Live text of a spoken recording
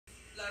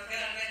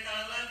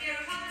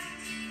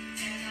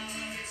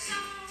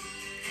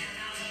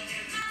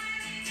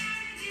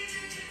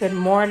Good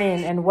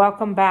morning and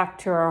welcome back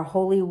to our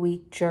Holy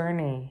Week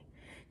journey.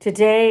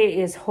 Today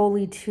is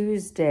Holy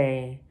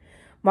Tuesday,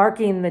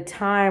 marking the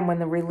time when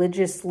the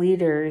religious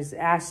leaders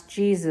asked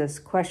Jesus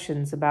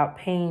questions about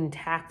paying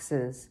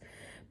taxes,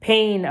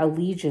 paying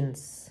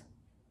allegiance.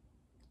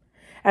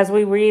 As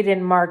we read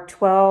in Mark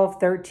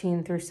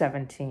 12:13 through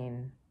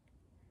 17.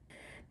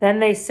 Then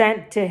they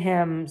sent to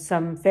him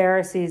some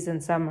Pharisees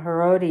and some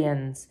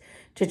Herodians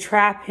to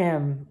trap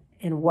him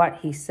in what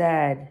he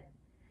said.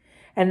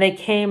 And they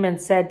came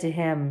and said to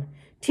him,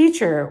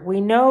 "Teacher, we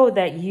know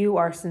that you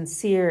are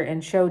sincere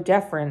and show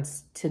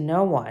deference to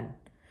no one,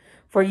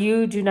 for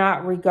you do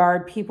not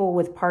regard people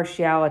with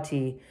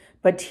partiality,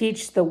 but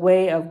teach the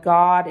way of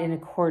God in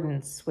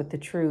accordance with the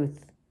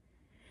truth.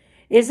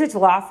 Is it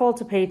lawful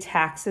to pay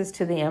taxes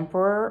to the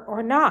emperor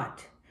or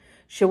not?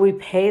 Should we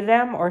pay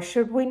them or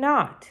should we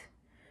not?"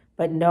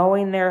 But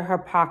knowing their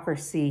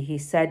hypocrisy, he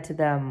said to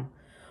them,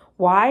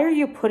 "Why are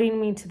you putting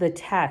me to the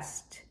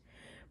test?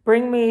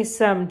 Bring me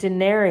some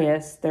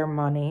denarius, their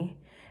money,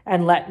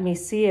 and let me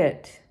see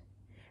it."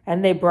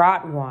 And they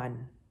brought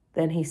one.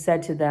 Then he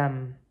said to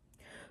them,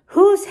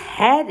 "Whose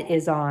head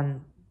is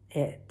on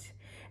it,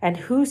 and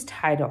whose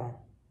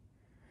title?"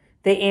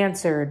 They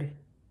answered,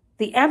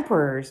 "The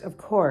emperor's, of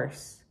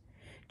course."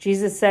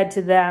 Jesus said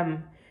to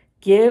them,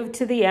 "Give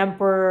to the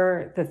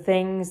emperor the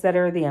things that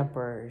are the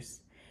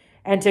emperor's,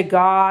 and to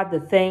God the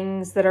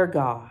things that are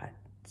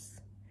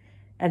God's."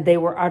 And they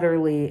were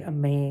utterly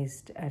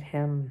amazed at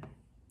him.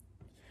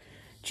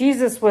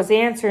 Jesus was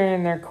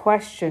answering their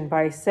question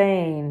by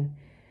saying,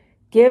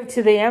 "Give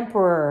to the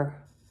emperor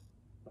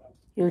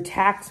your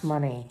tax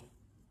money,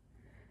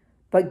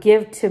 but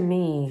give to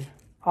me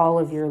all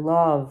of your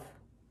love.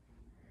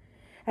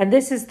 And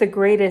this is the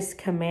greatest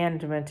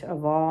commandment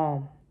of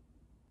all."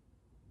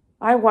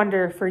 I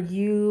wonder for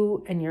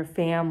you and your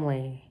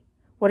family,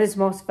 what is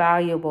most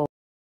valuable